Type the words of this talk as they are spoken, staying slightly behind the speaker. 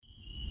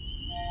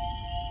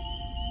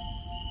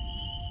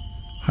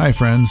Hi,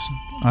 friends.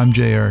 I'm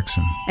Jay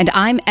Erickson. And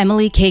I'm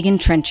Emily Kagan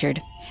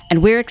Trenchard.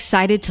 And we're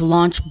excited to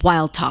launch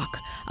Wild Talk,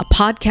 a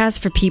podcast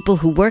for people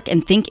who work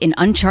and think in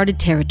uncharted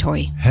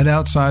territory. Head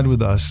outside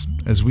with us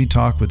as we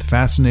talk with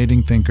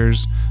fascinating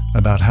thinkers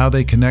about how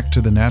they connect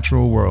to the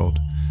natural world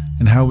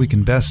and how we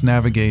can best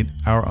navigate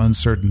our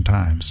uncertain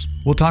times.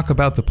 We'll talk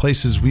about the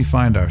places we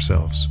find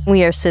ourselves.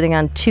 We are sitting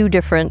on two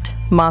different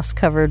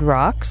moss-covered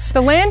rocks.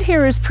 The land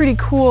here is pretty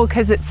cool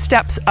because it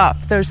steps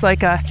up. There's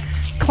like a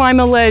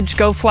climb a ledge,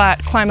 go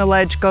flat, climb a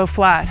ledge, go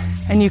flat.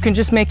 And you can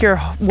just make your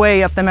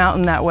way up the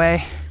mountain that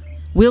way.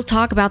 We'll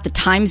talk about the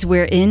times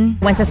we're in.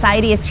 When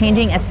society is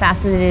changing as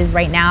fast as it is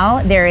right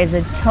now, there is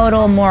a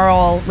total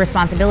moral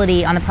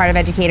responsibility on the part of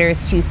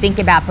educators to think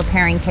about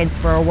preparing kids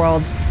for a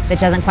world that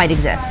doesn't quite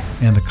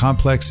exist. And the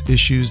complex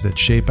issues that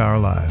shape our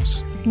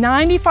lives.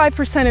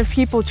 95% of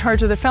people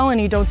charged with a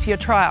felony don't see a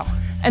trial.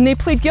 And they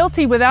plead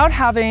guilty without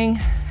having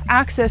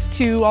access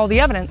to all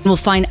the evidence. We'll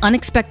find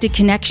unexpected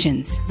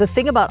connections. The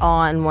thing about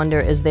awe and wonder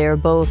is they are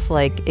both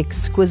like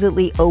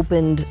exquisitely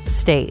opened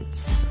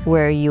states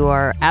where you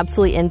are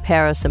absolutely in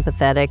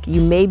parasympathetic,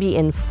 you may be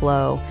in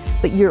flow,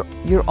 but you're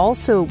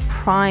also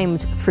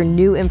primed for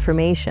new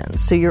information.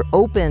 So you're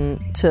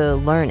open to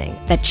learning.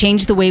 That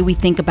change the way we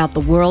think about the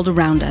world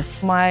around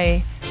us.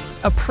 My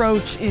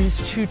approach is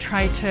to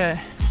try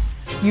to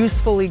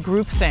usefully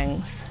group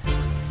things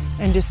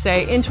and just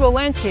say into a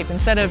landscape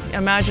instead of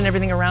imagine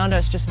everything around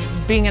us just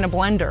being in a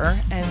blender,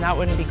 and that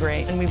wouldn't be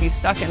great. And we'd be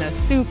stuck in a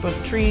soup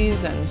of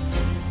trees, and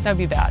that'd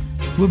be bad.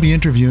 We'll be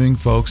interviewing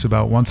folks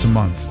about once a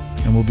month,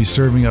 and we'll be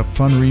serving up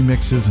fun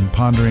remixes and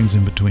ponderings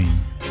in between.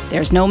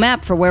 There's no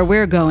map for where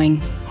we're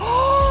going.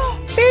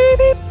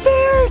 Baby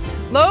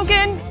bears!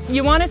 Logan,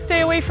 you want to stay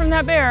away from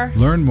that bear.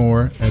 Learn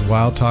more at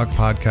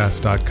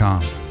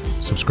wildtalkpodcast.com.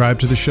 Subscribe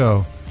to the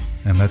show,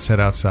 and let's head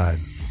outside.